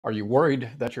Are you worried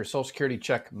that your Social Security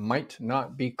check might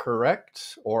not be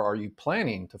correct? Or are you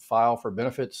planning to file for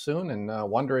benefits soon and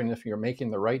wondering if you're making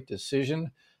the right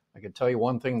decision? I can tell you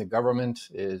one thing: the government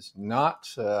is not,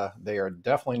 they are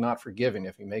definitely not forgiving.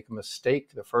 If you make a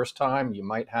mistake the first time, you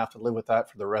might have to live with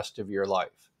that for the rest of your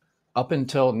life. Up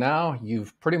until now,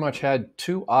 you've pretty much had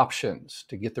two options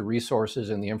to get the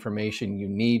resources and the information you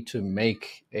need to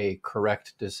make a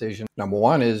correct decision. Number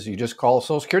one is you just call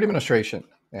Social Security Administration.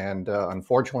 And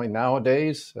unfortunately,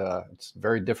 nowadays, it's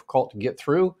very difficult to get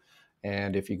through.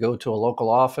 And if you go to a local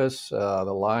office, the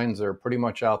lines are pretty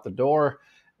much out the door.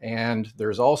 And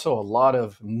there's also a lot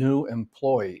of new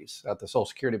employees at the Social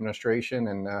Security Administration,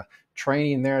 and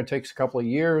training there takes a couple of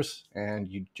years, and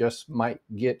you just might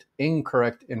get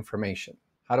incorrect information.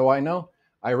 How do I know?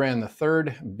 I ran the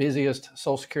third busiest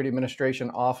Social Security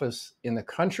Administration office in the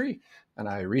country, and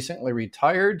I recently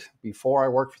retired. Before I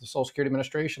worked for the Social Security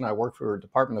Administration, I worked for the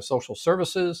Department of Social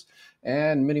Services,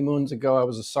 and many moons ago, I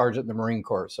was a sergeant in the Marine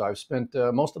Corps. So I've spent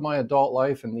most of my adult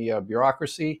life in the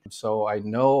bureaucracy, so I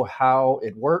know how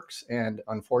it works and,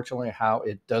 unfortunately, how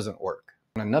it doesn't work.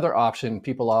 And another option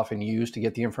people often use to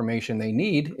get the information they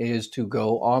need is to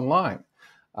go online.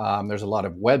 There's a lot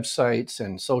of websites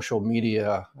and social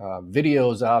media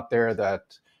videos out there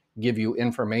that give you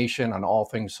information on all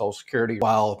things Social Security.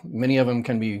 While many of them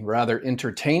can be rather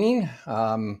entertaining,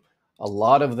 a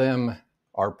lot of them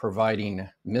are providing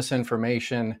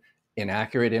misinformation,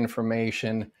 inaccurate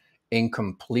information,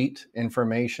 incomplete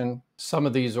information. Some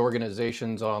of these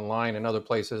organizations online and other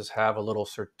places have a little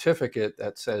certificate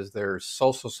that says they're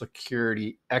Social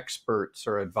Security experts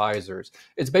or advisors.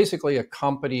 It's basically a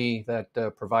company that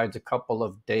provides a couple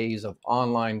of days of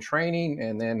online training,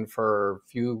 and then for a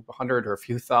few hundred or a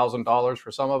few $1,000s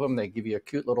for some of them, they give you a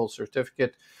cute little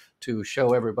certificate to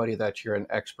show everybody that you're an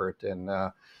expert. And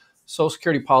Social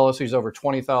Security policy is over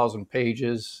 20,000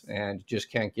 pages, and you just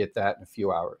can't get that in a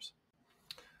few hours.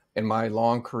 In my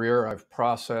long career, I've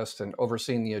processed and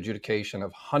overseen the adjudication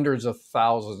of hundreds of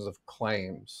thousands of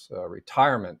claims: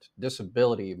 retirement,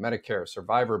 disability, Medicare,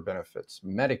 survivor benefits,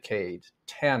 Medicaid,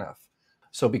 TANF.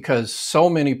 So because so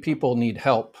many people need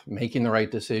help making the right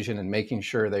decision and making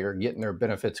sure they are getting their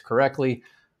benefits correctly,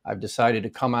 I've decided to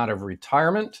come out of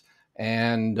retirement.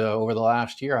 And over the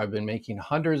last year, I've been making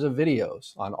hundreds of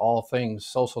videos on all things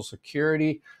Social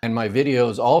Security. And my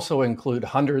videos also include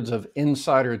hundreds of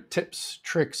insider tips,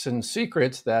 tricks, and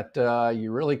secrets that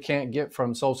you really can't get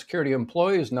from Social Security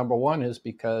employees. Number one is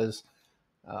because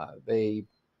they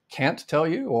can't tell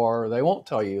you, or they won't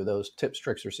tell you those tips,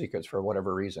 tricks, or secrets for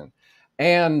whatever reason.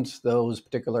 And those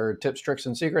particular tips, tricks,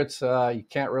 and secrets you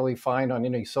can't really find on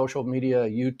any social media,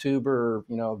 YouTuber,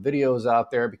 videos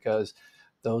out there, because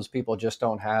those people just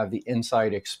don't have the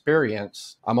inside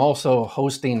experience. I'm also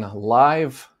hosting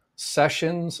live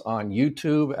sessions on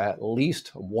YouTube at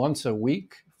least once a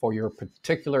week for your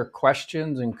particular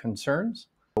questions and concerns.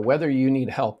 Whether you need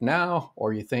help now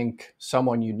or you think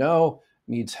someone you know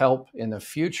needs help in the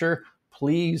future,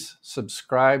 please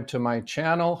subscribe to my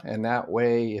channel. And that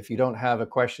way, if you don't have a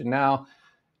question now,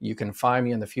 you can find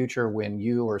me in the future when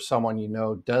you or someone you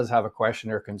know does have a question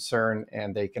or concern,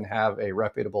 and they can have a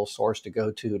reputable source to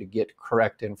go to get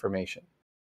correct information.